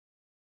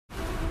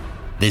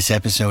This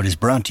episode is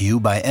brought to you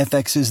by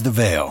FX's The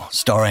Veil,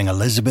 starring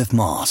Elizabeth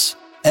Moss.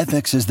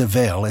 FX's The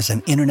Veil is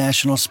an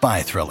international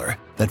spy thriller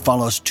that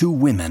follows two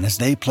women as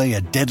they play a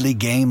deadly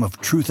game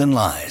of truth and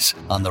lies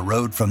on the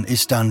road from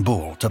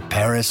Istanbul to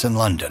Paris and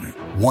London.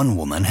 One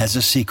woman has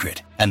a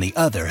secret, and the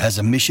other has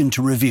a mission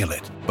to reveal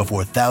it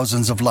before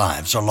thousands of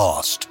lives are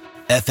lost.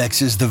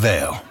 FX's The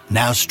Veil,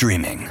 now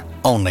streaming,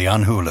 only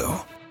on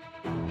Hulu.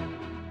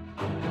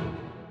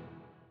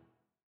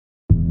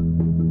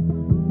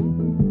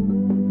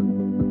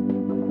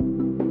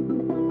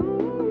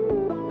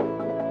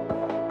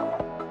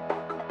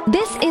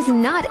 This is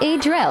not a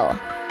drill.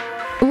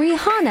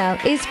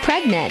 Rihanna is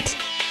pregnant.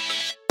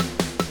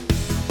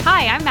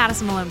 Hi, I'm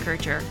Madison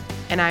Malone-Kircher.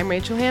 And I'm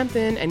Rachel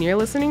Hampton, and you're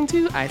listening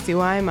to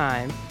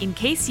ICYMI. In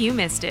case you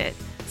missed it.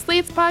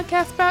 Slate's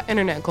podcast about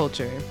internet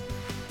culture.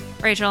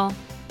 Rachel,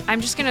 I'm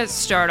just going to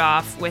start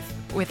off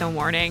with a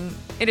warning.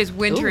 It is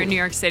winter in New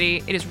York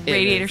City. It is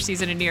radiator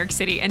season in New York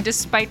City. And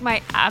despite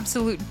my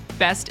absolute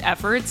best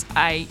efforts,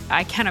 I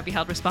cannot be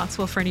held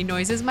responsible for any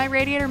noises my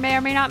radiator may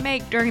or may not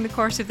make during the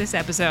course of this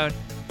episode.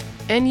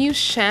 And you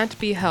shan't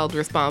be held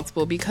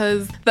responsible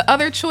because the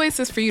other choice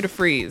is for you to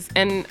freeze.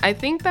 And I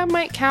think that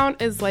might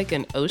count as like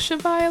an OSHA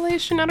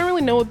violation. I don't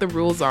really know what the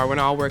rules are when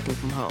all working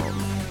from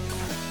home.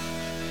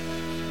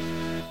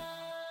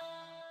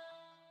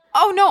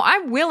 Oh no,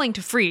 I'm willing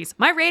to freeze.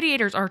 My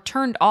radiators are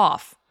turned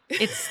off.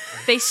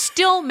 They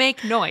still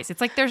make noise.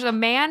 It's like there's a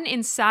man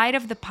inside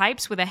of the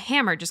pipes with a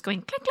hammer just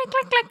going clink, clink,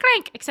 clink, clink,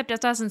 clink, except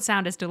it doesn't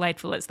sound as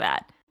delightful as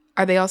that.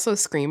 Are they also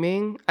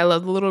screaming? I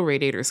love the little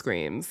radiator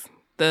screams.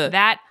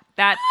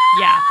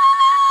 Yeah.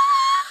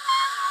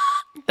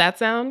 That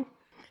sound?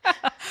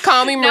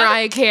 Call me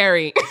Mariah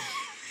Carey.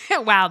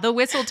 Wow, the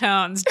whistle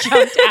tones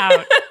jumped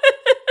out.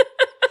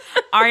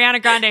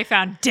 Ariana Grande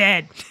found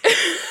dead.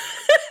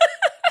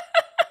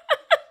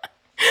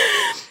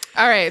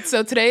 All right,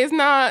 so today is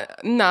not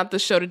the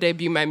show to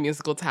debut my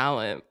musical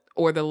talent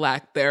or the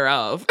lack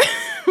thereof.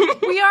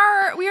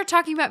 We are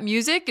talking about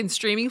music and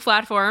streaming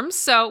platforms,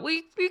 so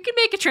we can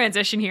make a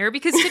transition here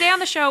because today on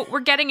the show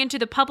we're getting into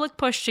the public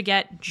push to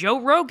get Joe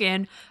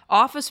Rogan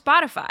off of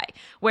Spotify,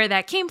 where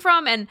that came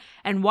from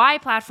and why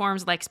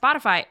platforms like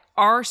Spotify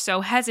are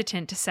so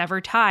hesitant to sever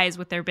ties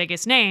with their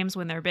biggest names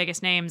when their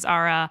biggest names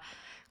are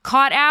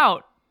caught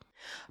out.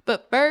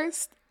 But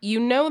first, you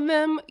know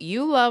them,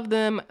 you love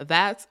them.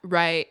 That's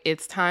right.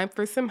 It's time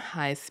for some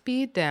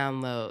high-speed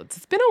downloads.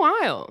 It's been a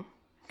while.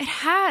 It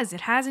has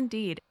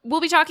indeed. We'll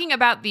be talking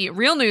about the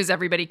real news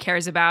everybody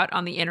cares about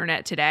on the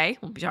internet today.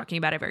 We'll be talking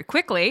about it very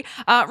quickly.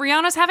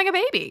 Rihanna's having a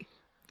baby.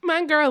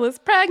 My girl is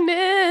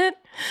pregnant.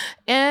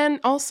 And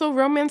also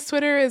romance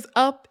Twitter is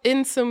up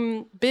in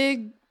some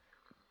big,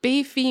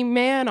 beefy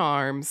man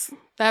arms.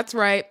 That's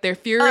right. They're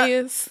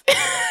furious.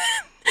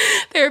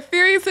 They're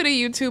furious at a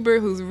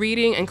YouTuber who's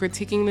reading and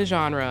critiquing the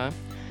genre.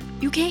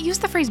 You can't use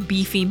the phrase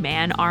beefy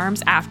man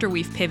arms after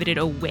we've pivoted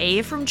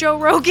away from Joe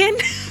Rogan.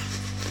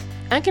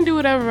 I can do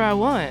whatever I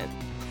want.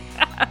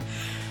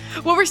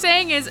 What we're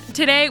saying is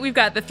today we've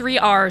got the 3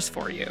 R's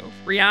for you.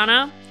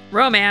 Rihanna,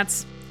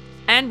 romance,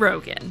 and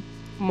Rogan.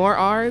 More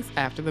R's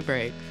after the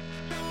break.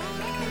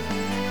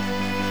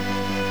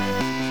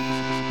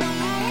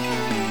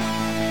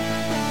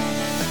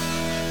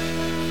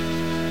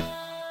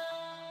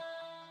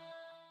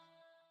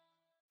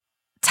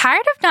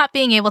 Tired of not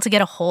being able to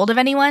get a hold of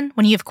anyone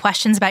when you have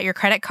questions about your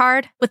credit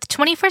card? With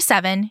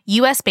 24/7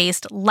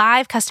 US-based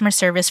live customer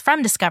service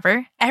from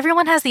Discover,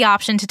 everyone has the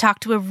option to talk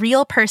to a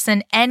real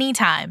person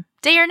anytime,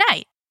 day or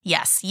night.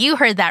 Yes, you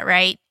heard that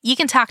right. You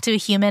can talk to a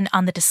human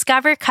on the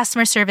Discover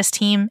customer service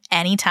team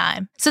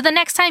anytime. So the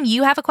next time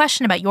you have a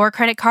question about your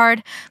credit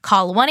card,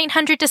 call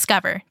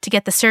 1-800-DISCOVER to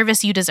get the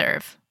service you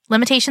deserve.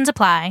 Limitations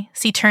apply.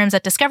 See terms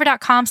at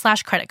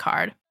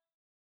discover.com/creditcard.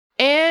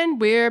 And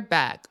we're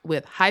back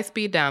with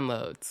high-speed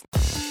downloads.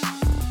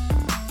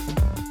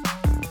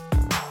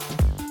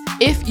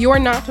 If you're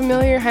not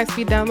familiar,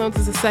 High-Speed Downloads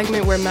is a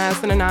segment where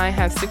Madison and I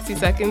have 60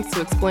 seconds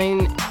to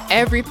explain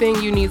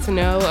everything you need to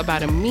know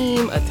about a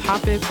meme, a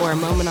topic, or a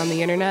moment on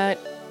the internet.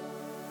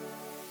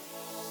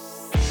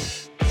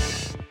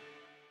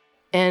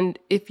 And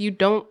if you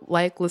don't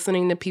like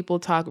listening to people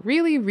talk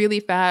really, really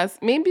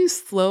fast, maybe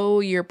slow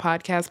your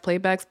podcast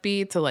playback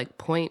speed to like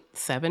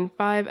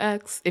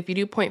 0.75x. If you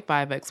do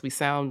 0.5x, we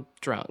sound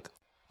drunk.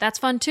 That's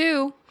fun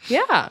too.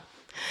 Yeah.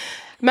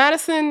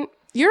 Madison,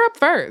 you're up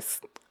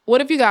first.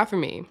 What have you got for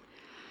me?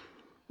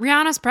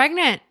 Rihanna's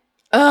pregnant.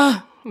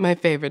 Ugh, my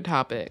favorite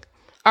topic.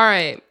 All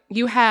right,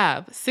 you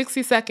have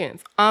 60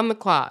 seconds on the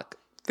clock.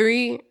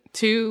 3,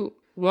 2,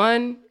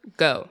 1,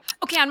 go.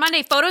 Okay, on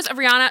Monday, photos of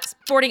Rihanna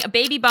sporting a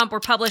baby bump were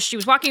published. She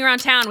was walking around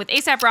town with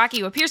A$AP Rocky,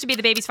 who appears to be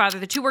the baby's father.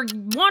 The two were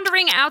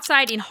wandering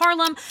outside in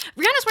Harlem.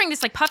 Rihanna's wearing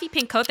this like puffy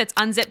pink coat that's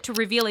unzipped to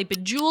reveal a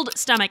bejeweled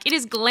stomach. It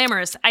is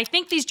glamorous. I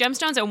think these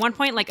gemstones at one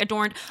point like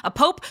adorned a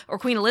pope or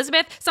Queen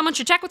Elizabeth. Someone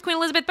should check with Queen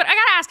Elizabeth, but I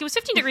gotta ask, it was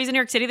 15 degrees in New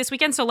York City this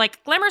weekend, so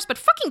like glamorous but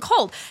fucking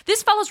cold.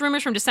 This follows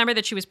rumors from December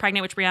that she was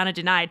pregnant, which Rihanna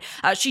denied.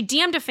 She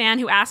DM'd a fan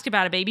who asked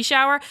about a baby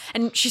shower,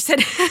 and she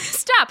said,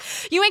 stop,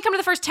 you ain't come to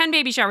the first 10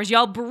 baby showers,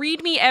 y'all.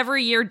 Breed me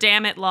every year,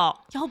 damn it, lol.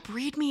 Y'all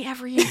breed me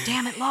every year,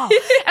 damn it, lol. As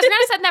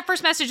Rihanna said in that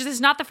first message, this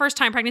is not the first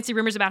time pregnancy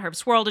rumors about her have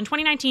swirled. In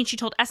 2019, she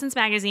told Essence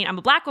Magazine, I'm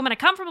a black woman, I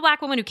come from a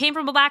black woman who came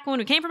from a black woman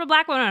who came from a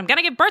black woman, and I'm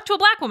gonna give birth to a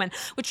black woman,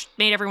 which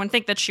made everyone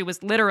think that she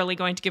was literally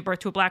going to give birth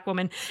to a black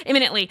woman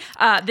imminently.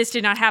 This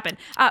did not happen.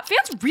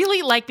 Fans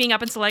really like being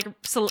up in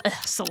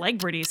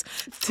celebrities.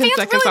 Fans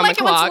really like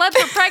it when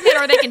celebs are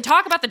pregnant, or they can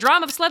talk about the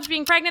drama of celebs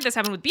being pregnant. This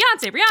happened with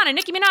Beyonce, Rihanna,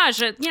 Nicki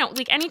Minaj.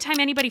 Like anytime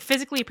anybody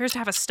physically appears to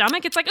have a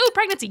stomach, it's like, ooh,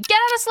 pregnancy. Get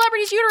out of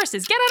celebrities'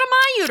 uteruses. Get out of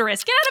my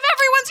uterus. Get out of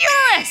everyone's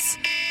uterus.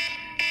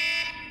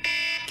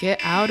 Get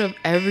out of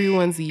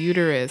everyone's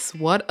uterus.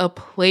 What a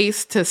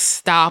place to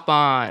stop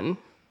on.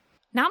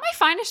 Not my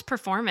finest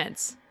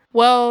performance.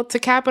 Well, to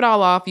cap it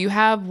all off, you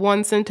have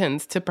one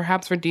sentence to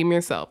perhaps redeem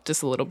yourself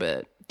just a little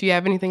bit. Do you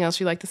have anything else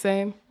you'd like to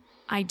say?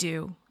 I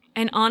do.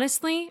 And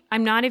honestly,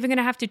 I'm not even going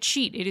to have to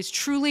cheat. It is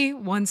truly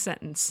one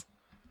sentence.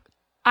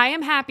 I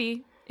am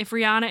happy if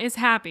Rihanna is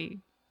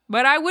happy,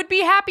 but I would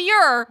be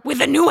happier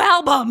with a new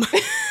album.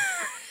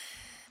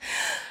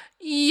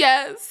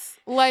 Yes.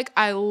 Like,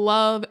 I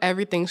love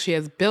everything she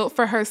has built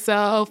for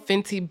herself.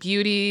 Fenty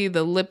Beauty,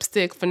 the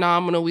lipstick,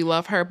 phenomenal. We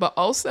love her. But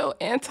also,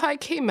 Anti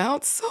came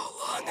out so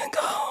long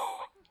ago.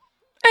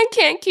 I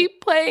can't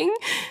keep playing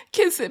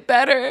Kiss It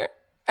Better.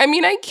 I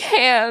mean, I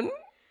can,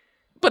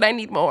 but I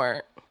need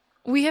more.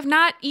 We have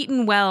not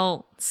eaten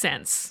well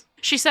since.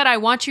 She said, I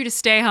want you to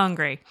stay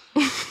hungry.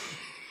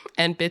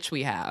 And bitch,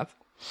 we have.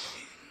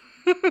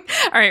 All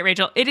right,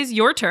 Rachel, it is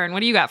your turn.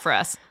 What do you got for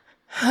us?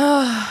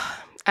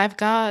 I've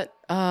got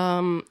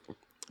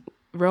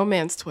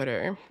romance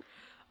Twitter.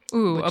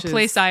 Ooh, a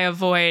place I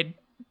avoid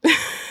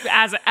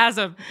as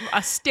a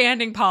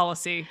standing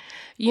policy.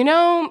 You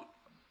know,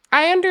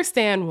 I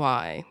understand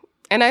why.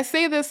 And I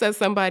say this as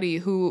somebody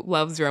who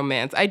loves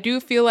romance. I do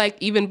feel like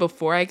even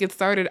before I get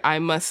started, I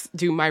must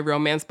do my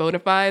romance bona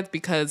fides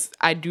because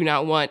I do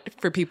not want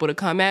for people to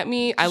come at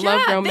me. I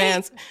love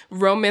romance.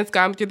 Romance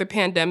got me through the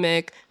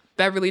pandemic.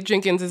 Beverly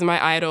Jenkins is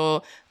my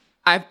idol.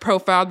 I've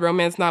profiled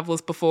romance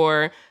novelists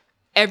before.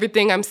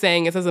 Everything I'm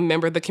saying is as a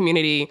member of the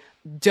community,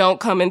 don't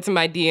come into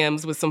my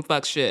DMs with some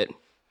fuck shit.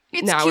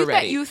 It's now cute we're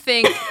ready. that you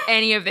think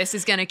any of this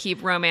is going to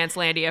keep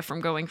Romancelandia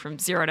from going from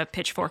 0 to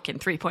Pitchfork in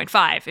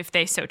 3.5 if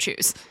they so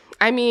choose.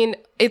 I mean,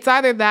 it's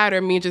either that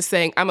or me just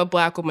saying, I'm a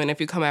black woman. If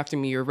you come after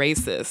me, you're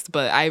racist.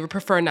 But I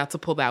prefer not to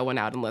pull that one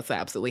out unless I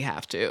absolutely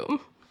have to.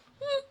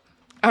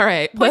 All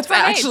right, let's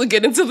actually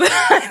get into the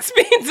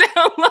high-speed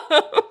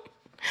download.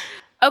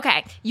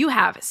 Okay, you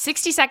have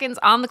 60 seconds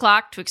on the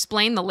clock to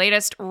explain the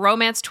latest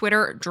romance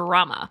Twitter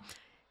drama.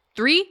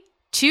 3,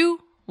 2,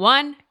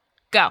 1,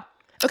 go.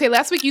 Okay,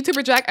 last week,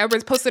 YouTuber Jack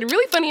Edwards posted a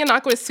really funny and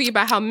innocuous tweet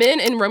about how men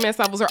in romance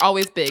novels are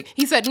always big.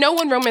 He said, no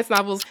one romance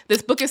novels,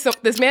 this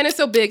man is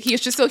so big, he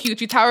is just so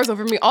huge, he towers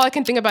over me. All I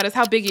can think about is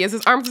how big he is.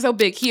 His arms are so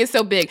big, he is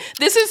so big.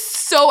 This is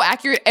so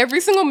accurate. Every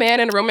single man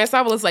in a romance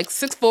novel is like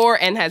 6'4"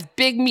 and has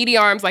big, meaty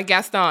arms like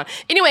Gaston.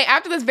 Anyway,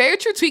 after this very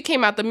true tweet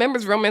came out, the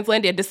members of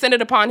Romancelandia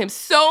descended upon him.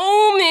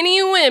 So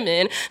many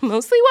women,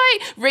 mostly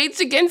white, raged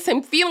against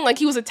him, feeling like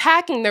he was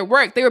attacking their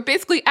work. They were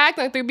basically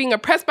acting like they're being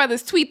oppressed by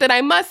this tweet that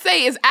I must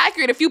say is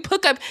accurate if you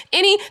pick up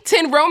any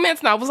 10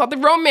 romance novels off the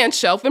romance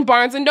shelf in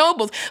Barnes &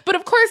 Nobles. But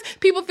of course,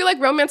 people feel like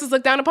romance is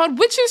looked down upon,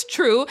 which is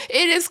true.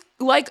 It is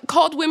like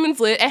called women's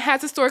lit and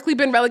has historically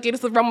been relegated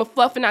to the realm of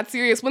fluff and not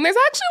serious, when there's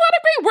actually a lot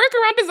of great work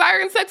around desire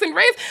and sex and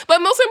race. But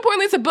most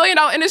importantly, it's a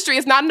billion-dollar industry.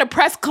 It's not an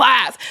oppressed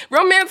class.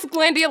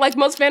 Romancelandia, like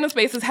most fandom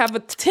spaces, have a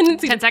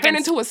tendency to turn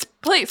into a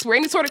place where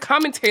any sort of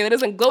commentary that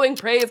isn't glowing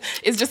praise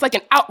is just like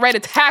an outright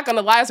attack on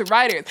the lives of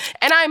writers.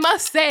 And I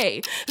must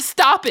say,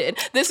 stop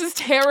it. This is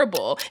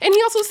terrible. And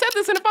he also said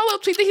this in a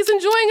follow-up tweet that he's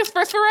enjoying his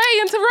first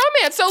foray into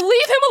romance, so leave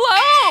him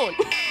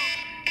alone.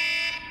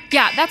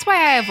 Yeah, that's why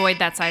I avoid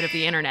that side of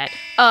the internet.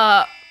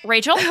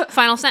 Rachel,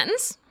 final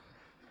sentence?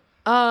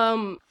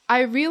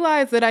 I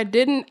realized that I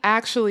didn't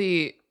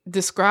actually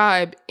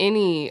describe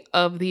any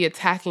of the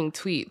attacking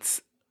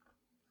tweets.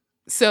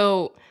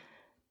 So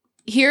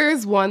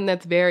here's one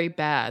that's very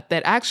bad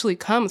that actually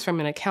comes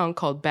from an account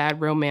called Bad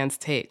Romance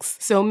Takes.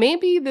 So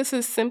maybe this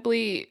is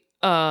simply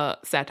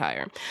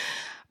satire.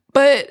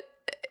 But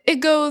it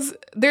goes,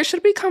 there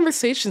should be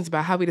conversations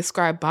about how we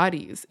describe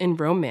bodies in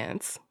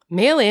romance,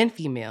 male and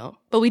female,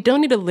 but we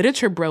don't need a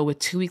literature bro with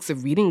 2 weeks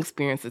of reading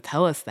experience to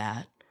tell us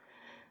that.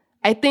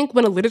 I think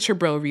when a literature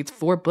bro reads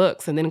 4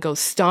 books and then goes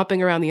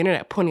stomping around the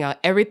internet pointing out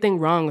everything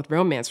wrong with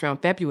romance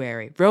around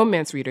February,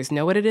 romance readers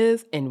know what it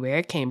is and where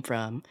it came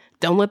from.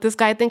 Don't let this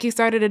guy think he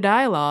started a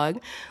dialogue.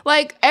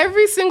 Like,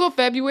 every single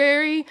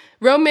February,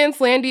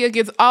 Romancelandia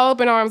gets all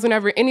up in arms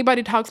whenever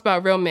anybody talks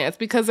about romance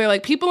because they're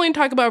like, people only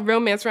talk about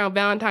romance around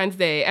Valentine's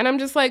Day. And I'm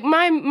just like,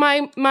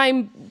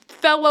 my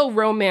fellow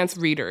romance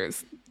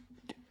readers,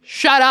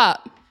 shut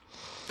up.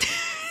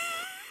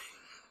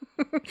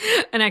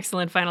 An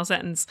excellent final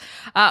sentence.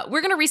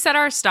 We're going to reset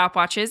our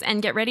stopwatches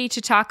and get ready to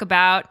talk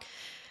about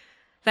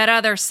that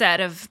other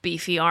set of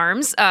beefy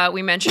arms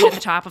we mentioned at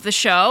the top of the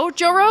show,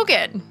 Joe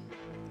Rogan.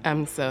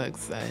 I'm so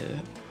excited.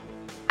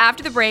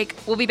 After the break,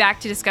 we'll be back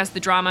to discuss the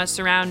drama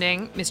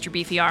surrounding Mr.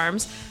 Beefy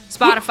Arms,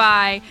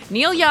 Spotify,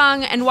 Neil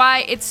Young, and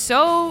why it's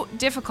so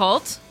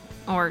difficult,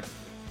 or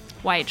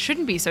why it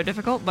shouldn't be so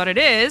difficult, but it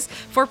is,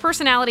 for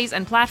personalities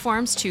and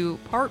platforms to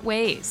part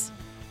ways.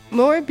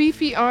 More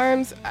Beefy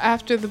Arms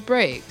after the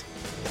break.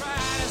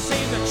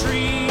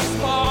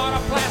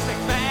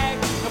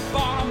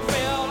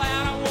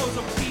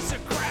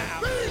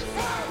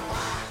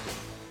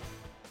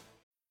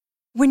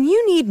 When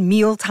you need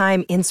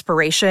mealtime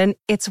inspiration,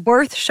 it's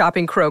worth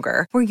shopping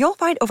Kroger, where you'll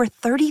find over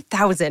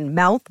 30,000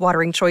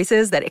 mouth-watering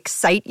choices that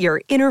excite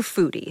your inner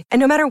foodie. And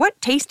no matter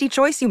what tasty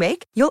choice you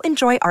make, you'll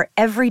enjoy our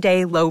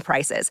everyday low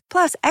prices,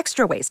 plus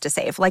extra ways to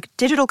save, like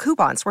digital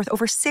coupons worth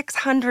over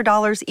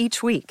 $600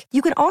 each week.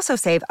 You can also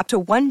save up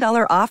to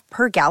 $1 off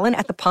per gallon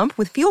at the pump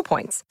with fuel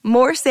points.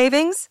 More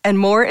savings and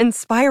more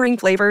inspiring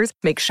flavors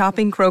make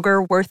shopping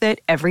Kroger worth it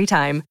every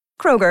time.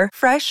 Kroger,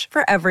 fresh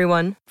for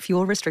everyone.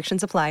 Fuel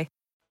restrictions apply.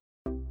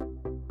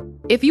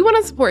 If you want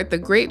to support the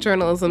great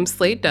journalism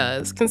Slate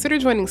does, consider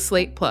joining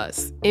Slate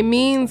Plus. It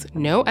means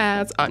no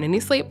ads on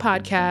any Slate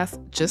podcast,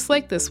 just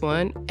like this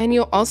one, and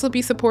you'll also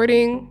be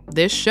supporting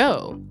this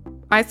show.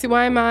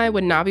 ICYMI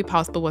would not be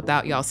possible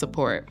without y'all's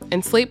support,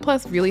 and Slate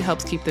Plus really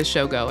helps keep this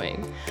show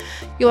going.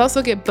 You'll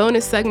also get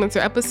bonus segments or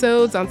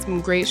episodes on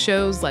some great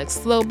shows like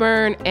Slow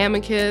Burn,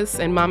 Amicus,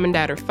 and Mom and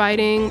Dad Are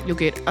Fighting. You'll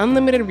get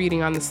unlimited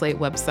reading on the Slate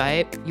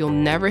website. You'll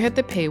never hit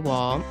the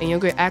paywall, and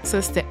you'll get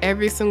access to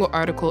every single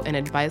article and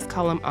advice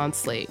column on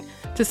Slate.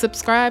 To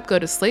subscribe, go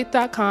to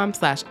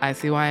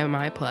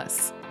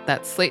slate.com/ICYMI+.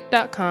 That's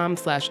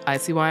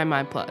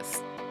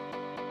slate.com/ICYMI+.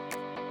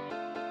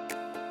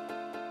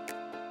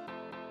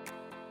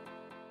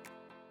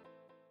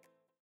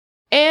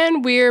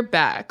 And we're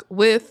back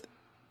with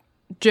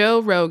Joe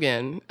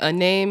Rogan, a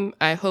name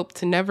I hope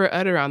to never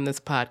utter on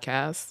this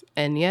podcast,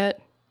 and yet,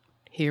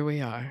 here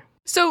we are.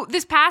 So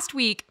this past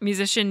week,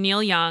 musician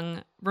Neil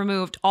Young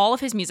removed all of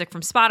his music from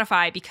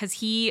Spotify because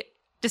he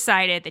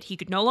decided that he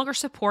could no longer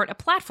support a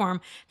platform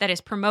that is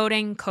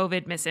promoting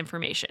COVID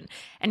misinformation.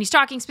 And he's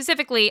talking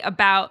specifically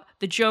about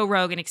the Joe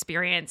Rogan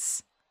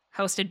Experience,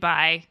 hosted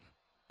by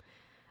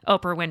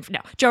Oprah Winfrey.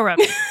 No, Joe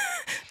Rogan.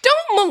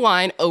 Don't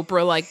malign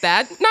Oprah like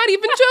that, not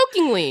even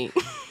jokingly.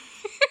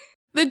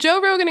 The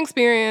Joe Rogan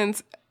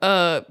Experience,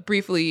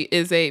 briefly,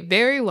 is a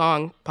very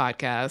long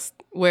podcast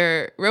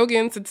where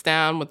Rogan sits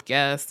down with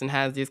guests and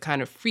has these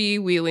kind of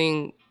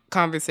freewheeling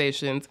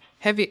conversations,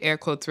 heavy air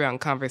quotes around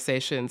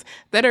conversations,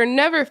 that are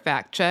never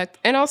fact-checked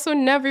and also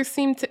never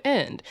seem to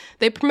end.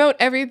 They promote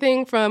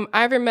everything from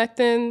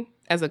ivermectin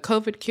as a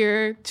COVID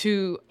cure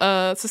to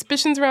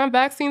suspicions around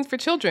vaccines for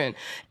children.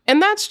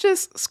 And that's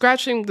just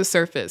scratching the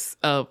surface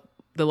of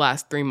the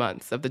last 3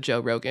 months of the Joe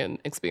Rogan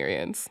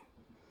Experience.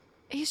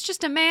 He's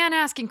just a man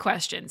asking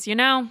questions, you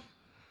know?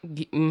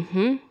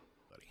 Mm-hmm.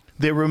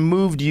 They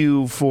removed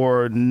you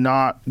for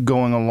not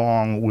going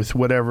along with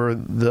whatever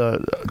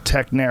the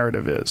tech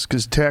narrative is,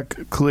 because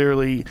tech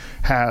clearly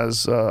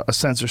has a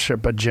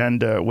censorship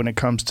agenda when it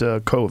comes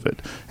to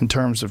COVID, in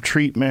terms of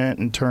treatment,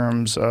 in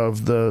terms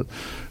of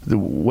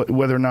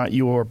whether or not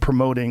you're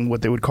promoting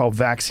what they would call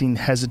vaccine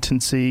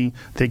hesitancy.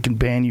 They can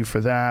ban you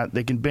for that.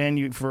 They can ban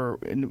you for,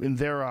 in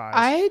their eyes.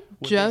 I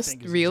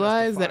just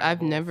realized that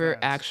I've never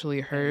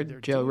actually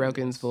heard Joe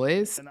Rogan's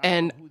voice,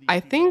 and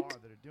I think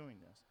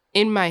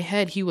in my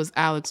head, he was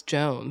Alex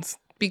Jones,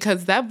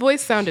 because that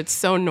voice sounded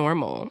so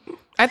normal.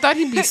 I thought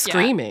he'd be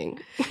screaming.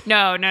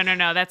 No.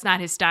 That's not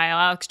his style.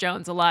 Alex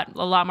Jones, a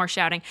lot more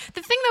shouting.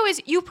 The thing, though, is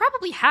you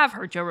probably have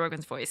heard Joe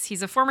Rogan's voice.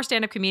 He's a former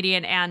stand-up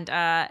comedian and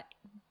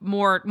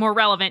more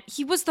relevant.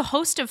 He was the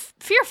host of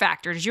Fear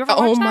Factor. Did you ever watch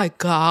that? Oh, my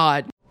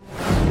God.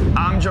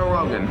 I'm Joe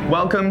Rogan.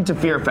 Welcome to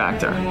Fear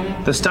Factor.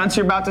 The stunts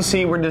you're about to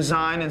see were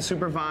designed and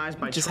supervised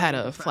by... Just had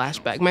a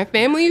flashback. My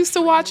family used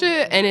to watch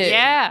it, and it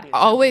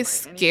always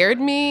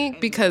scared me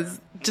because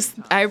just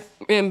I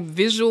am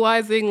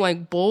visualizing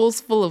like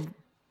bowls full of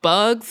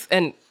bugs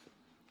and...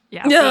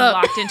 Yeah, being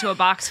locked into a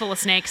box full of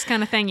snakes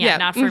kind of thing. Yeah,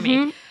 not for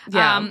me.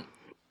 Yeah.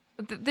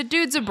 The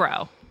dude's a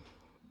bro.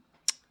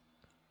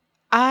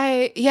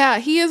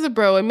 He is a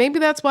bro, and maybe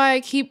that's why I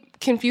keep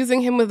confusing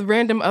him with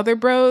random other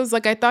bros.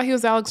 Like, I thought he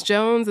was Alex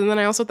Jones, and then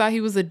I also thought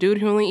he was a dude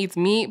who only eats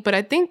meat, but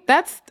I think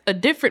that's a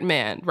different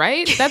man,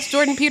 right? That's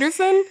Jordan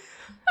Peterson?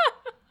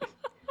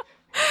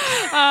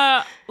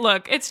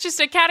 Look, it's just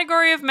a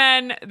category of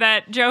men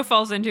that Joe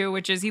falls into,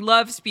 which is he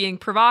loves being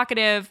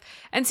provocative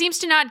and seems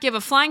to not give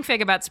a flying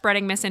fig about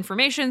spreading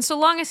misinformation so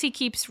long as he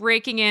keeps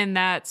raking in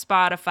that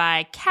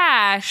Spotify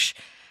cash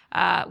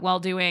while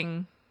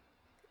doing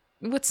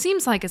what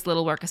seems like as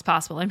little work as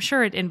possible. I'm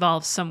sure it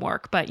involves some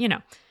work, but, you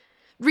know,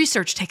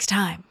 research takes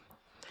time.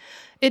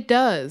 It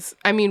does.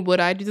 I mean, would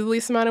I do the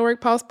least amount of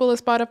work possible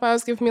if Spotify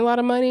was giving me a lot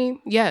of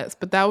money? Yes,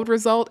 but that would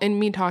result in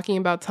me talking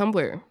about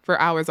Tumblr for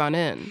hours on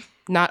end,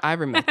 not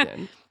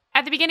ivermectin.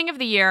 At the beginning of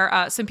the year,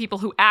 some people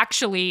who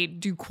actually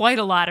do quite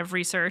a lot of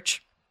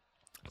research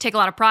take a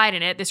lot of pride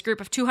in it. This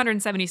group of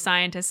 270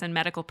 scientists and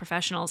medical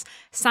professionals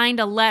signed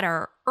a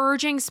letter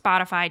urging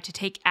Spotify to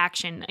take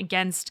action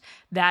against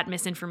that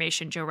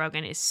misinformation Joe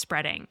Rogan is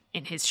spreading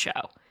in his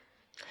show.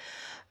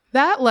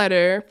 That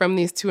letter from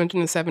these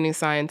 270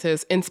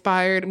 scientists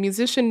inspired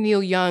musician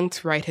Neil Young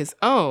to write his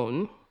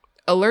own,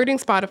 alerting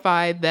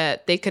Spotify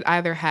that they could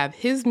either have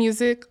his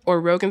music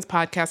or Rogan's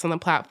podcast on the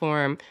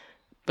platform,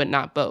 but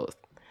not both.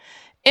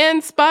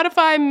 And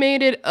Spotify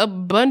made it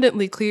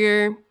abundantly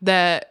clear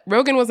that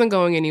Rogan wasn't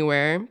going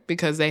anywhere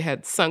because they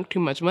had sunk too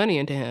much money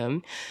into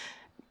him,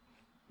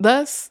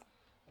 thus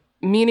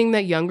meaning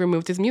that Young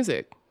removed his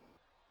music.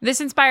 This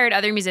inspired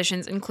other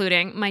musicians,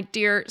 including my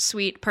dear,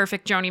 sweet,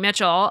 perfect Joni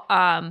Mitchell,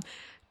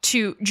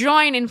 to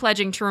join in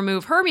pledging to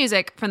remove her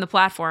music from the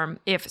platform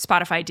if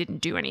Spotify didn't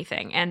do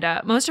anything. And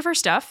most of her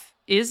stuff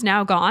is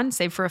now gone,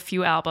 save for a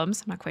few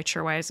albums. I'm not quite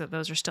sure why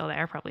those are still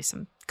there. Probably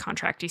some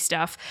contracty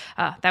stuff.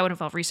 That would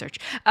involve research.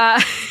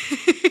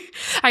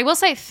 I will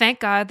say, thank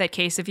God that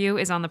Case of You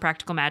is on the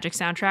Practical Magic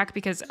soundtrack,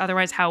 because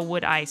otherwise how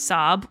would I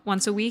sob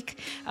once a week?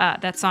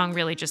 That song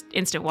really just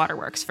instant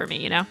waterworks for me,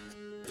 you know?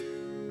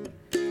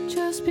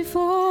 Just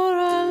before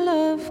our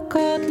love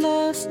got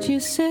lost, you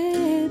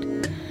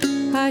said,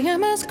 I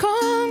am as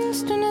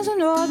constant as a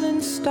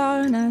northern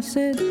star. And I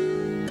said,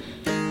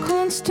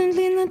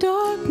 constantly in the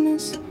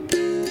darkness,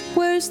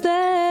 where's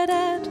that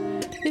at?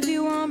 If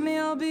you want me,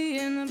 I'll be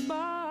in the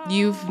bar.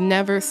 You've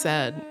never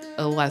said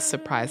a less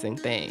surprising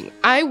thing.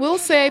 I will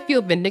say I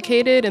feel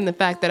vindicated in the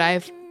fact that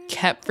I've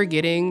kept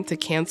forgetting to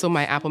cancel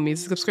my Apple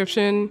Music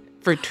subscription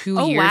for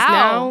 2 years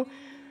now.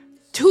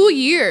 2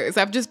 years.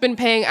 I've just been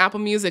paying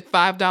Apple Music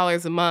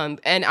 $5 a month,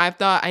 and I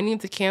thought I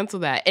need to cancel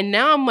that. And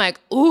now I'm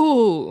like,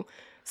 ooh,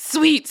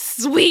 sweet,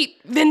 sweet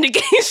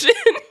vindication.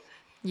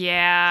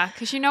 Yeah,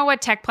 because you know what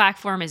tech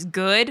platform is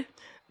good?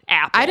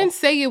 Apple. I didn't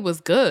say it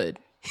was good.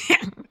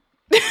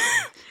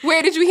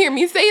 Where did you hear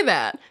me say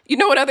that? You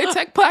know what other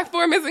tech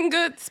platform isn't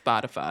good?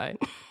 Spotify.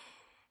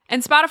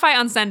 And Spotify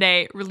on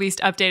Sunday released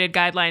updated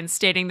guidelines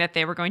stating that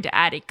they were going to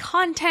add a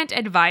content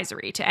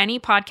advisory to any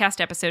podcast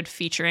episode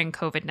featuring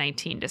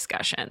COVID-19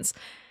 discussions.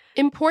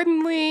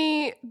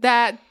 Importantly,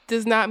 that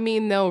does not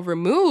mean they'll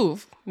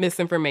remove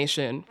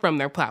misinformation from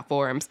their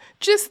platforms,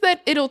 just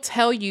that it'll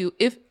tell you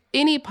if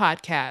any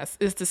podcast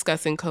is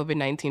discussing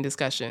COVID-19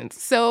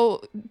 discussions.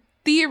 So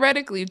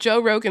theoretically, Joe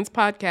Rogan's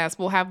podcast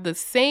will have the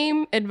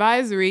same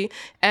advisory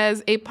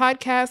as a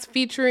podcast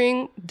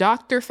featuring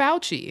Dr.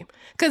 Fauci,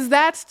 because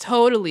that's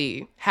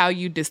totally how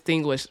you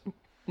distinguish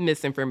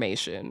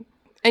misinformation.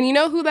 And you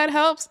know who that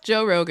helps?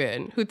 Joe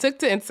Rogan, who took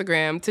to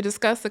Instagram to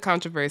discuss the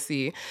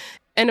controversy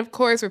and, of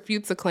course,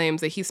 refutes the claims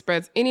that he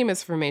spreads any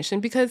misinformation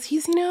because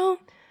he's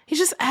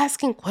just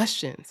asking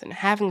questions and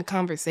having a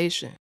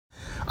conversation.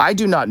 I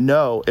do not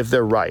know if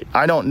they're right.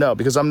 I don't know,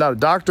 because I'm not a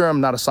doctor,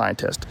 I'm not a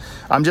scientist.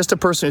 I'm just a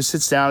person who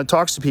sits down and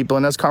talks to people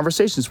and has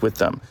conversations with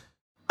them.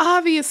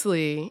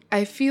 Obviously,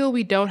 I feel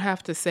we don't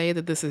have to say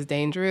that this is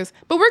dangerous,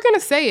 but we're going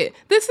to say it.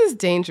 This is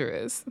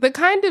dangerous. The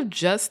kind of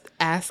just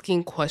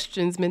asking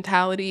questions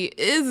mentality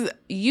is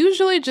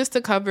usually just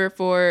a cover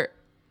for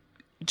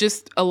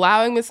just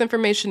allowing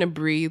misinformation to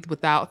breathe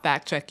without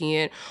fact-checking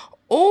it,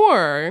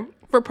 or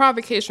for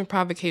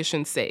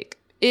provocation's sake.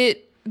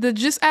 The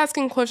just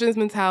asking questions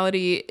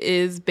mentality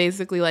is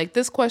basically like,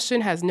 this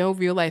question has no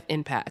real life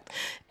impact.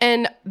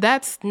 And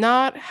that's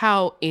not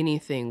how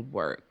anything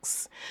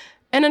works.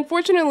 And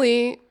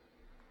unfortunately,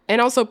 and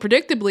also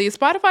predictably,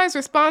 Spotify's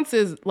response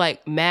is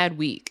like mad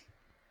weak.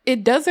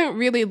 It doesn't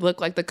really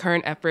look like the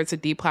current efforts to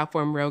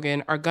deplatform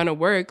Rogan are gonna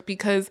work,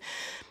 because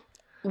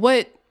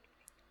what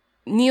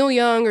Neil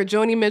Young or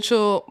Joni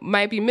Mitchell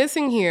might be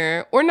missing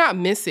here, or not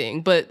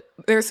missing, but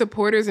their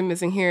supporters are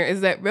missing here,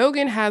 is that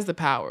Rogan has the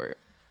power,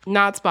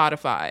 not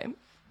Spotify.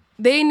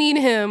 They need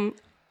him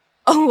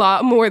a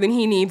lot more than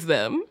he needs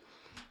them.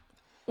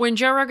 When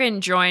Joe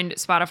Rogan joined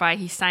Spotify,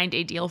 he signed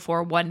a deal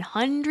for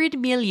 $100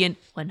 million,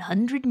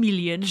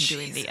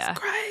 doing the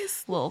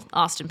little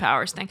Austin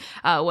Powers thing,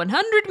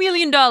 $100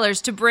 million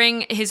to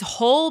bring his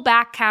whole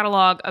back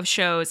catalog of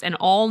shows and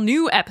all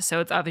new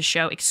episodes of his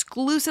show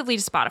exclusively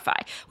to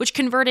Spotify, which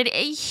converted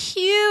a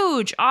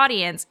huge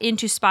audience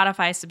into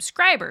Spotify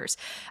subscribers,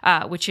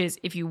 which is,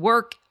 if you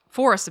work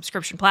for a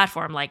subscription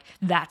platform, like,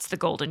 that's the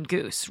golden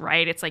goose,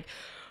 right? It's like,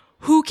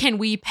 who can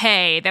we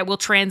pay that will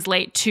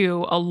translate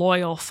to a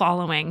loyal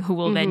following who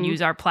will then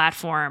use our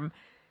platform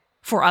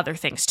for other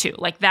things too?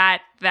 Like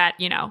that,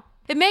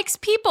 it makes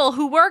people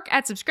who work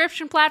at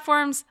subscription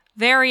platforms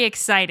very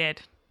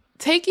excited.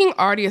 Taking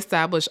already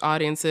established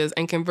audiences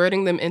and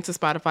converting them into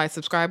Spotify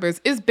subscribers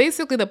is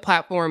basically the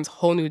platform's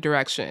whole new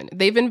direction.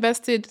 They've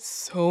invested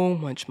so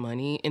much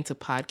money into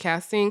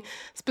podcasting,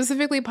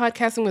 specifically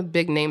podcasting with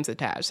big names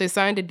attached. They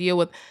signed a deal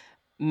with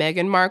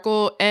Meghan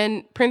Markle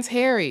and Prince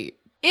Harry.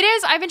 It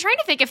is. I've been trying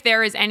to think if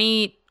there is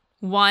any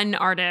one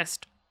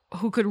artist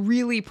who could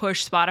really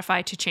push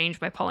Spotify to change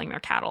by pulling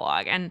their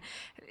catalog. And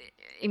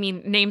I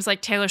mean, names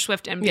like Taylor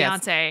Swift and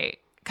Beyonce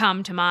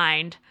come to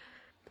mind.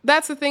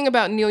 That's the thing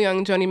about Neil Young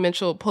and Joni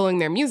Mitchell pulling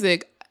their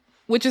music,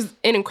 which is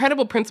an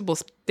incredible principle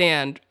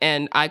stand,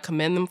 and I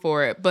commend them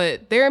for it.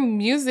 But their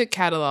music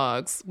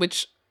catalogs,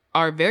 which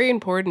are very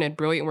important and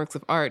brilliant works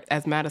of art,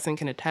 as Madison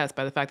can attest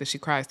by the fact that she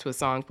cries to a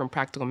song from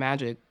Practical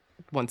Magic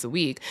once a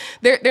week,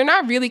 they're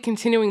not really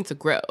continuing to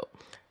grow.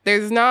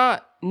 There's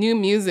not new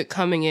music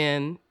coming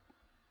in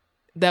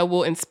that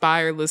will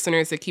inspire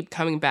listeners to keep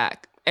coming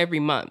back every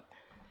month.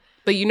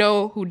 But you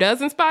know who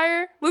does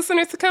inspire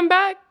listeners to come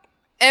back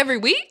every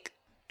week?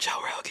 Joe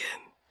Rogan.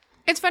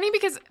 It's funny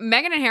because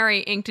Meghan and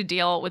Harry inked a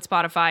deal with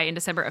Spotify in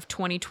December of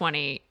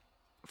 2020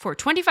 for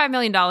 $25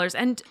 million.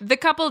 And the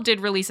couple did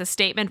release a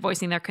statement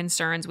voicing their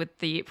concerns with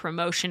the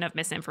promotion of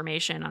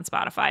misinformation on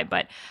Spotify.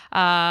 But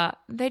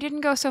they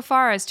didn't go so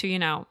far as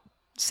to,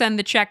 send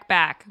the check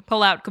back,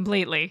 pull out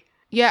completely.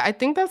 Yeah, I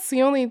think that's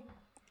the only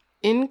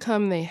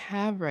income they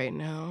have right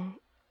now.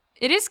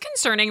 It is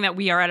concerning that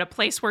we are at a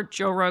place where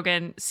Joe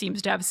Rogan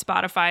seems to have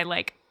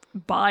Spotify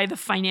by the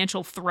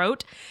financial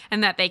throat,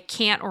 and that they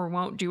can't or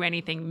won't do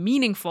anything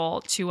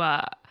meaningful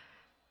to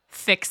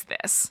fix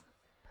this.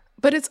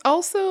 But it's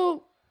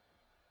also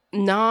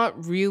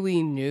not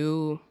really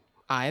new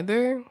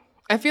either.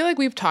 I feel like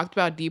we've talked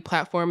about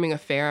deplatforming a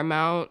fair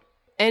amount,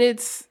 and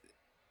it's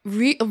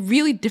a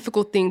really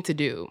difficult thing to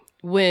do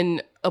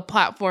when a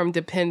platform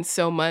depends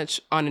so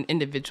much on an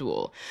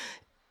individual.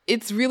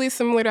 It's really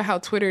similar to how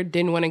Twitter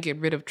didn't want to get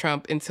rid of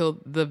Trump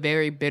until the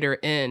very bitter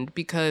end,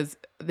 because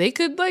they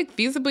could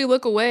feasibly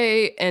look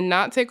away and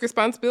not take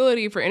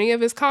responsibility for any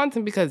of his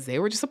content because they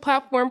were just a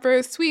platform for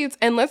his tweets.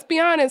 And let's be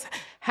honest,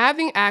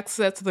 having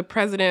access to the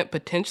president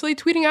potentially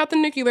tweeting out the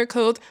nuclear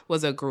codes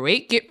was a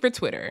great get for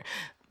Twitter.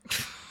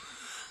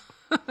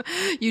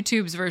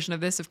 YouTube's version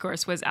of this, of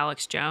course, was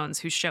Alex Jones,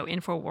 whose show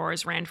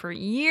InfoWars ran for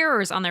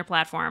years on their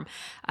platform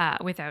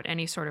without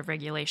any sort of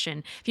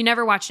regulation. If you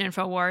never watched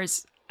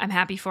InfoWars, I'm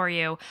happy for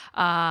you.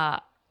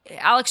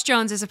 Alex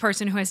Jones is a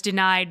person who has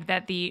denied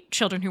that the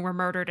children who were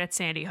murdered at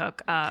Sandy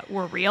Hook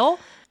were real.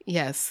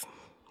 Yes.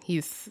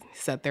 He's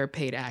said they're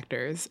paid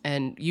actors.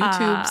 And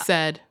YouTube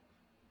said,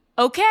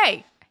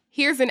 okay,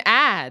 here's an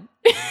ad.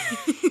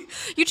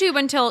 YouTube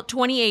until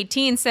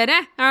 2018 said,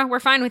 we're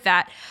fine with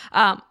that.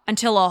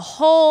 Until a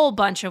whole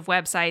bunch of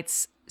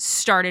websites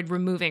started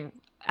removing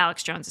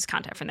Alex Jones's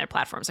content from their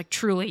platforms.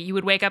 Truly, you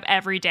would wake up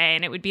every day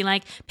and it would be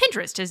like,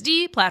 Pinterest has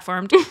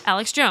deplatformed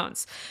Alex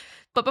Jones.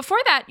 But before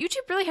that,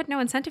 YouTube really had no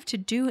incentive to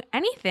do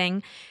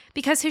anything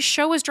because his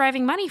show was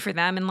driving money for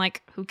them. And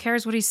who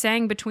cares what he's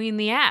saying between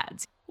the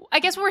ads? I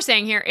guess what we're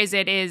saying here is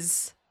it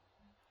is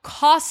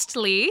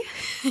costly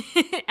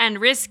and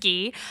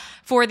risky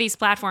for these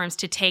platforms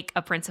to take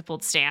a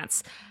principled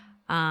stance,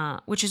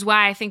 which is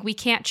why I think we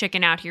can't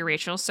chicken out here,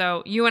 Rachel.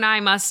 So you and I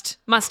must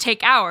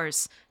take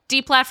ours.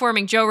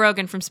 Deplatforming Joe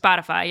Rogan from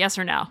Spotify, yes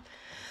or no?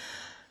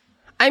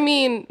 I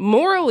mean,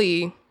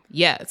 morally,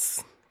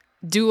 yes.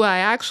 Do I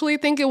actually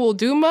think it will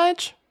do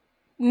much?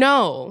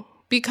 No,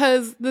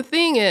 because the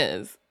thing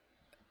is,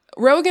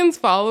 Rogan's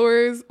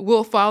followers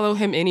will follow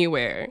him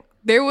anywhere.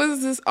 There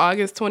was this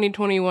August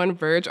 2021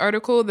 Verge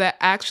article that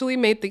actually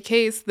made the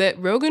case that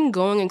Rogan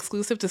going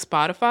exclusive to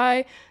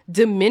Spotify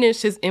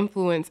diminished his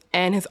influence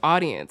and his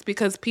audience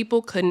because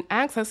people couldn't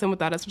access him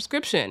without a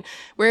subscription.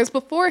 Whereas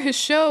before, his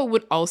show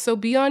would also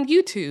be on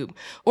YouTube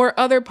or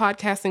other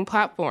podcasting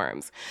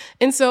platforms.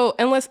 And so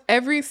unless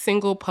every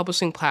single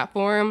publishing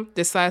platform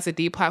decides to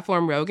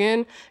deplatform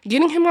Rogan,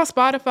 getting him on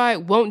Spotify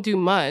won't do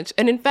much.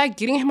 And in fact,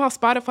 getting him on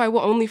Spotify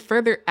will only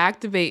further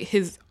activate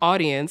his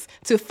audience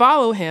to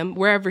follow him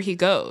wherever he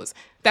goes.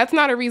 That's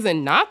not a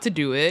reason not to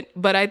do it,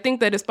 but I think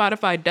that if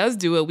Spotify does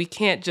do it, we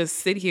can't just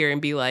sit here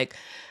and be like,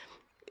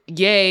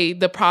 yay,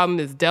 the problem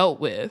is dealt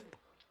with.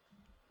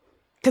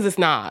 Because it's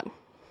not.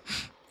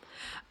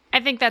 I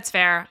think that's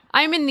fair.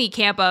 I'm in the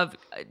camp of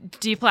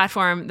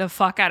deplatform the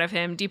fuck out of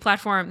him,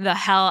 deplatform the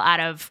hell out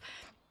of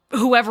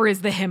whoever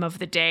is the him of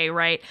the day,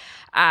 right?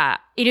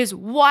 It is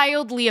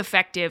wildly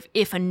effective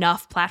if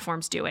enough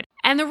platforms do it.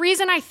 And the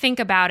reason I think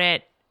about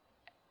it,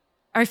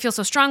 or I feel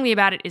so strongly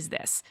about it, is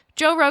this.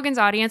 Joe Rogan's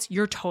audience,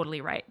 you're totally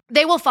right.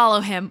 They will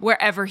follow him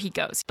wherever he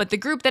goes. But the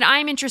group that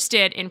I'm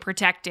interested in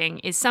protecting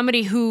is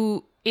somebody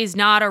who is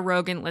not a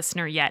Rogan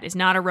listener yet, is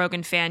not a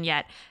Rogan fan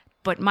yet,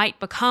 but might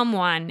become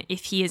one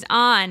if he is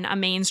on a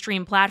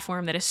mainstream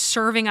platform that is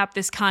serving up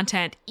this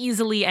content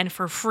easily and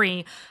for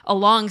free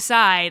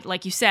alongside,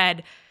 like you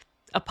said,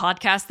 a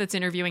podcast that's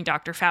interviewing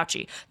Dr.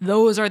 Fauci.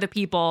 Those are the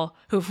people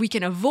who, if we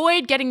can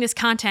avoid getting this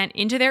content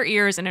into their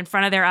ears and in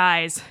front of their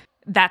eyes,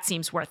 that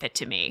seems worth it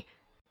to me.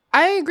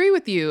 I agree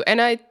with you.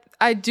 And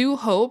I do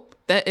hope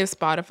that if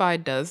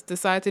Spotify does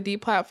decide to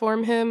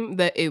deplatform him,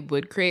 that it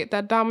would create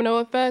that domino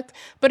effect.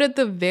 But at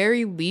the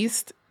very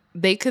least,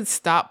 they could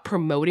stop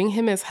promoting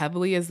him as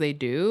heavily as they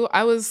do.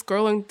 I was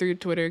scrolling through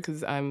Twitter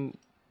because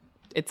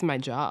it's my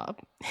job.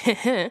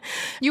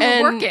 You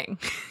were working.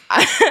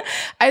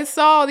 I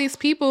saw all these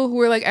people who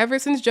were like, ever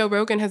since Joe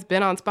Rogan has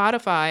been on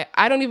Spotify,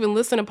 I don't even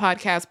listen to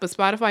podcasts, but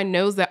Spotify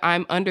knows that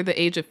I'm under the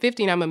age of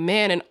 50 and I'm a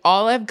man, and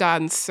all I've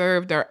gotten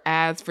served are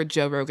ads for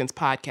Joe Rogan's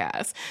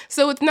podcast.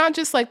 So it's not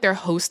just like they're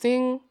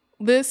hosting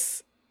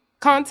this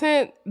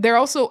content, they're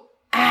also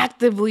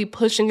actively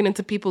pushing it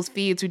into people's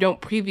feeds who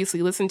don't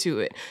previously listen to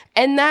it.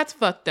 And that's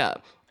fucked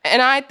up.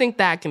 And I think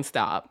that can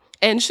stop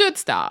and should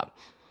stop.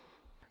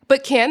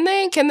 But can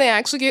they? Can they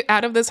actually get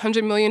out of this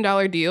 $100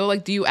 million deal?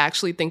 Do you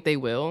actually think they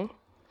will?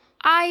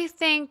 I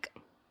think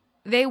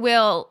they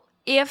will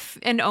if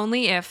and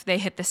only if they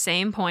hit the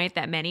same point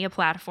that many a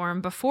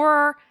platform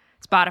before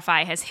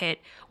Spotify has hit,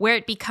 where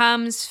it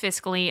becomes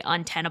fiscally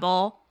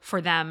untenable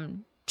for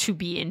them to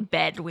be in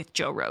bed with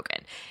Joe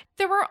Rogan.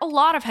 There were a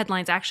lot of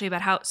headlines actually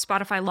about how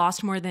Spotify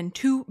lost more than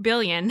 $2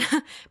 billion,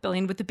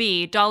 billion with the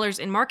B, dollars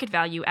in market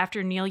value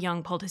after Neil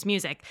Young pulled his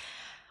music.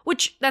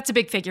 Which, that's a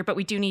big figure, but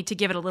we do need to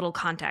give it a little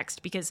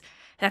context because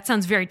that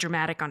sounds very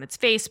dramatic on its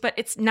face, but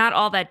it's not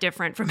all that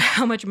different from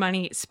how much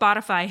money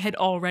Spotify had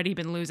already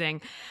been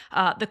losing.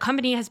 The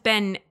company has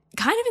been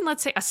kind of in,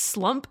 let's say, a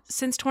slump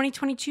since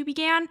 2022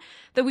 began,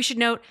 though we should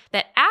note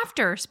that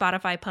after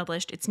Spotify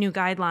published its new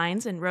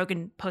guidelines and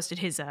Rogan posted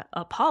his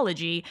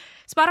apology,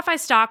 Spotify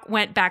stock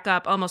went back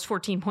up almost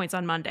 14 points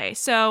on Monday.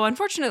 So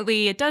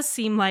unfortunately, it does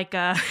seem like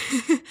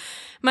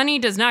money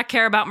does not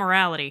care about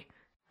morality.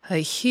 A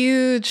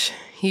huge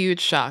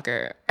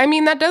shocker. I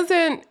mean, that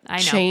doesn't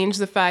change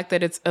the fact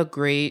that it's a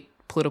great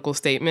political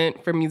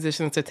statement for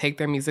musicians to take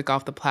their music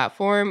off the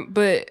platform.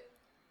 But,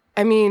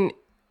 I mean,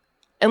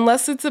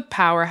 unless it's a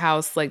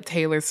powerhouse like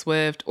Taylor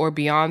Swift or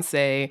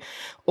Beyonce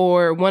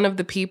or one of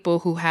the people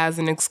who has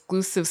an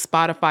exclusive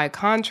Spotify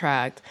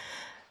contract,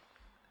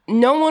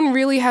 no one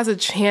really has a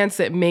chance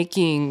at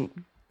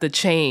making the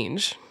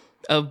change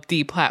of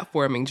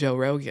deplatforming Joe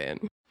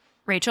Rogan.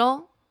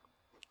 Rachel,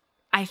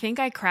 I think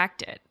I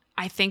cracked it.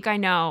 I think I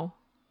know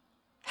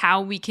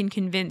how we can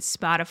convince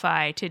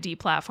Spotify to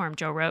deplatform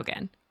Joe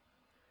Rogan.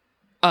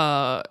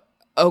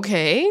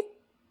 Okay.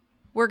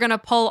 We're going to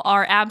pull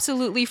our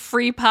absolutely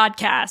free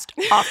podcast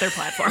off their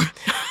platform.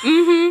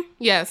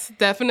 Yes,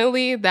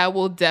 definitely. That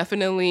will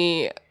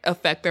definitely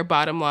affect their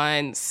bottom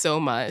line so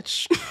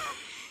much.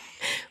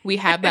 We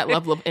have that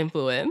level of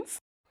influence.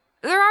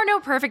 There are no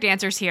perfect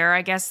answers here.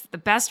 I guess the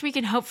best we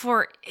can hope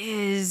for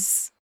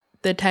is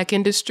the tech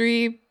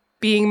industry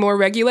being more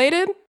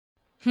regulated?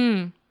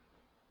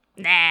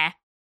 Nah.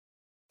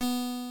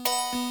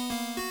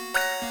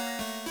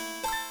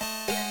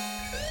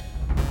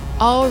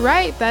 All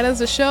right, that is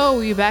the show.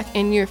 We'll be back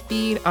in your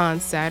feed on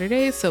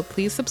Saturday, so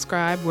please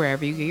subscribe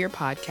wherever you get your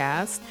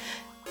podcast.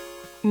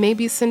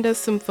 Maybe send us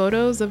some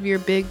photos of your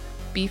big,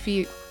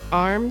 beefy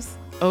arms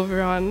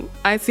over on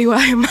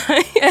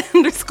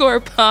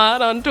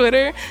ICYMI_pod on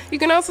Twitter. You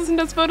can also send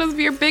us photos of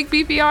your big,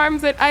 beefy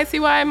arms at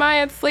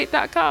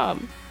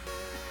ICYMI@slate.com.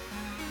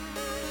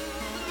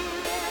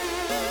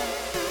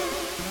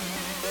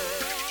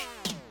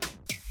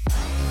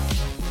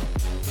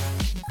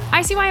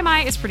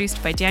 ICYMI is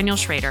produced by Daniel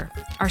Schrader.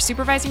 Our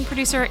supervising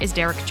producer is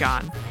Derek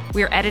John.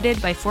 We are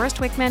edited by Forrest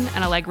Wickman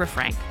and Allegra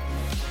Frank.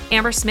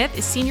 Amber Smith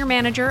is senior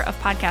manager of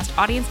podcast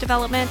audience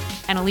development,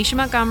 and Alicia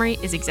Montgomery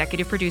is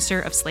executive producer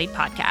of Slate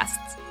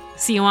Podcasts.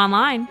 See you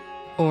online.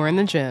 Or in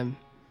the gym.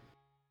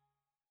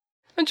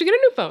 Did you get a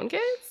new phone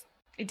case?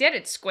 I did.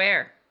 It's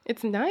square.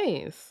 It's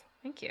nice.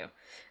 Thank you.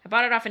 I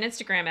bought it off an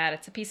Instagram ad.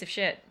 It's a piece of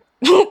shit.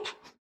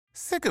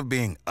 Sick of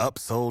being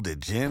upsold at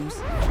gyms?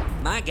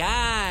 My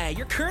guy,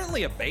 you're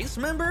currently a base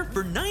member?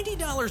 For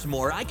 $90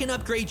 more, I can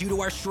upgrade you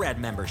to our Shred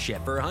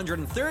membership. For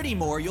 $130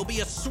 more, you'll be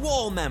a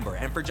Swole member.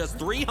 And for just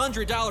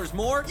 $300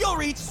 more, you'll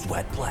reach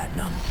Sweat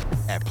Platinum.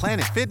 At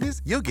Planet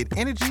Fitness, you'll get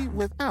energy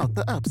without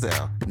the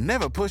upsell.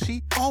 Never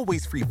pushy,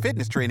 always free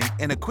fitness training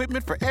and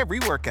equipment for every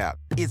workout.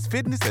 It's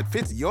fitness that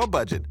fits your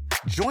budget.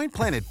 Join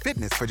Planet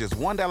Fitness for just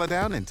 $1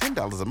 down and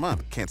 $10 a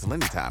month. Cancel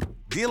anytime.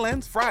 Deal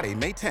ends Friday,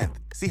 May 10th.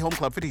 See Home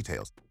Club for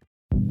details.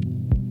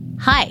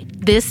 Hi,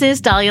 this is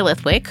Dahlia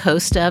Lithwick,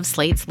 host of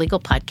Slate's legal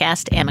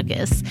podcast,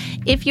 Amicus.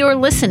 If you're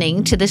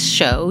listening to this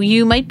show,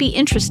 you might be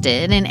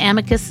interested in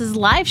Amicus's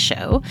live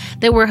show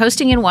that we're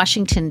hosting in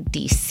Washington,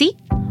 D.C.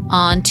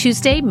 on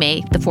Tuesday,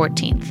 May the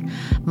 14th.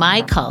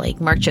 My colleague,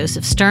 Mark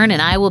Joseph Stern,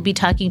 and I will be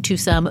talking to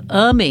some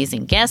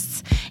amazing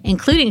guests,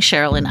 including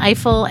Sherrilyn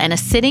Ifill and a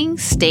sitting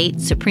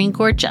state Supreme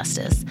Court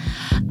justice,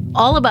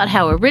 all about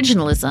how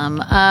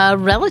originalism, a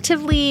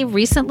relatively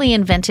recently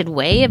invented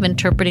way of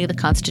interpreting the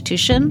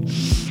Constitution,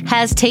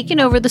 has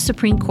taken over the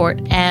Supreme Court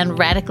and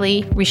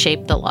radically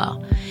reshaped the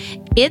law.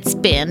 It's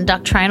been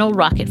doctrinal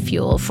rocket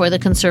fuel for the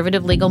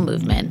conservative legal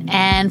movement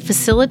and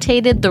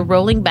facilitated the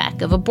rolling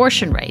back of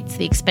abortion rights,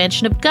 the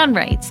expansion of gun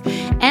rights,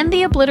 and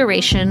the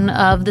obliteration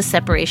of the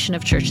separation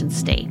of church and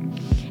state.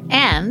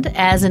 And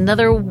as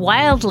another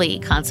wildly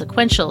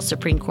consequential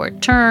Supreme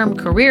Court term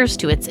careers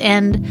to its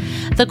end,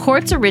 the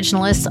court's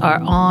originalists are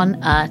on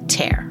a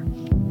tear.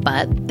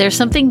 But there's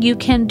something you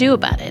can do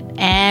about it,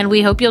 and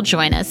we hope you'll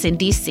join us in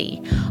D.C.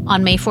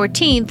 on May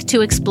 14th to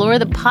explore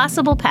the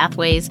possible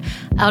pathways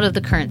out of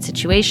the current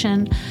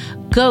situation.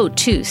 Go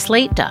to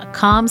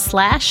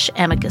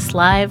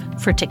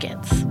slate.com/amicuslive for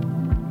tickets.